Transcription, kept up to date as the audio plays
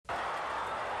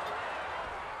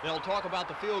They'll talk about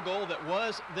the field goal that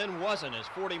was, then wasn't, as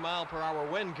 40-mile-per-hour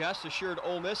wind gusts assured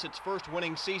Ole Miss its first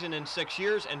winning season in 6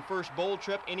 years and first bowl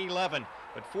trip in 11.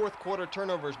 But fourth-quarter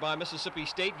turnovers by Mississippi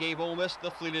State gave Ole Miss the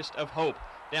fleetest of hope.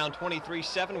 Down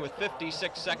 23-7 with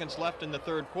 56 seconds left in the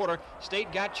third quarter,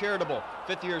 State got charitable.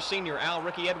 Fifth-year senior Al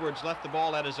Ricky Edwards left the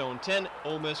ball at his own 10.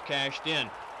 Ole Miss cashed in.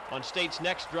 On State's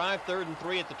next drive, 3rd and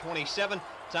 3 at the 27,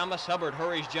 Thomas Hubbard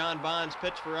hurries John Bond's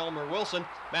pitch for Elmer Wilson.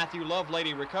 Matthew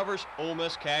Lovelady recovers. Ole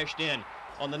Miss cashed in.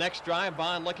 On the next drive,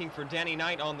 Bond looking for Danny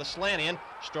Knight on the slant in.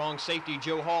 Strong safety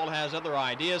Joe Hall has other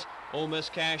ideas. Ole Miss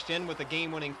cashed in with a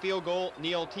game-winning field goal.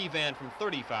 Neil Tevan from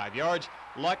 35 yards.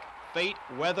 Luck, fate,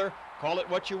 weather, call it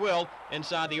what you will.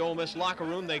 Inside the Ole Miss locker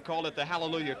room, they called it the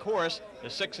Hallelujah Chorus. The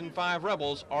 6-5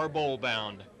 Rebels are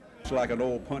bowl-bound. It's like an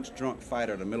old punch-drunk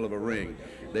fighter in the middle of a ring.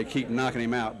 They keep knocking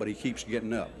him out, but he keeps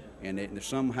getting up. And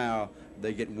somehow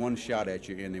they get one shot at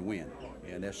you and they win.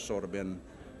 And that's sort of been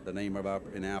the name of our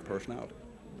personality.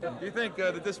 Do you think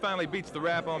that this finally beats the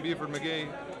rap on Buford McGee?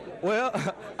 Well,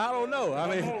 I don't know.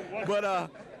 I mean, but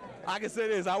I can say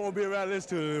this: I won't be around this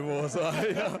tune anymore, so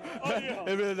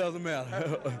it really doesn't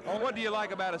matter. What do you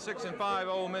like about a 6-5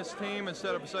 Ole Miss team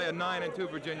instead of, say, a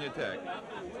 9-2 Virginia Tech?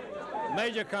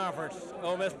 Major conference.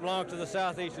 Ole Miss belongs to the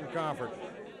Southeastern Conference.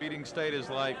 Beating State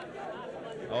is like?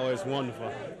 Oh, it's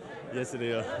wonderful. Yes, it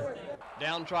is.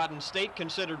 Downtrodden State,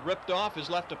 considered ripped off, is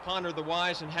left to ponder the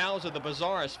whys and hows of the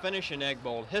bizarrest finish in Egg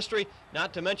Bowl history,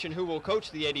 not to mention who will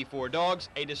coach the 84 Dogs,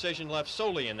 a decision left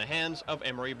solely in the hands of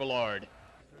Emory Bellard.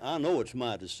 I know it's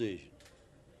my decision,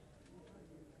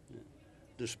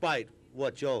 despite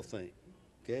what y'all think,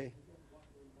 okay?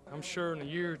 I'm sure in a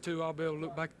year or two I'll be able to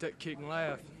look back at that kick and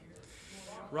laugh.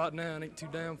 Right now it ain't too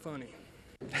damn funny.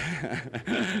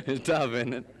 It's tough,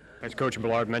 isn't it? Has Coach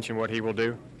Bellard mentioned what he will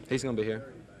do? He's going to be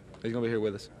here. He's going to be here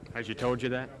with us. Has he told you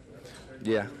that?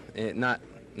 Yeah, not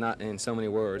in so many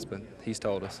words, but he's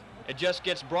told us. It just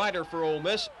gets brighter for Ole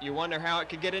Miss. You wonder how it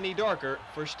could get any darker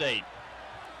for State.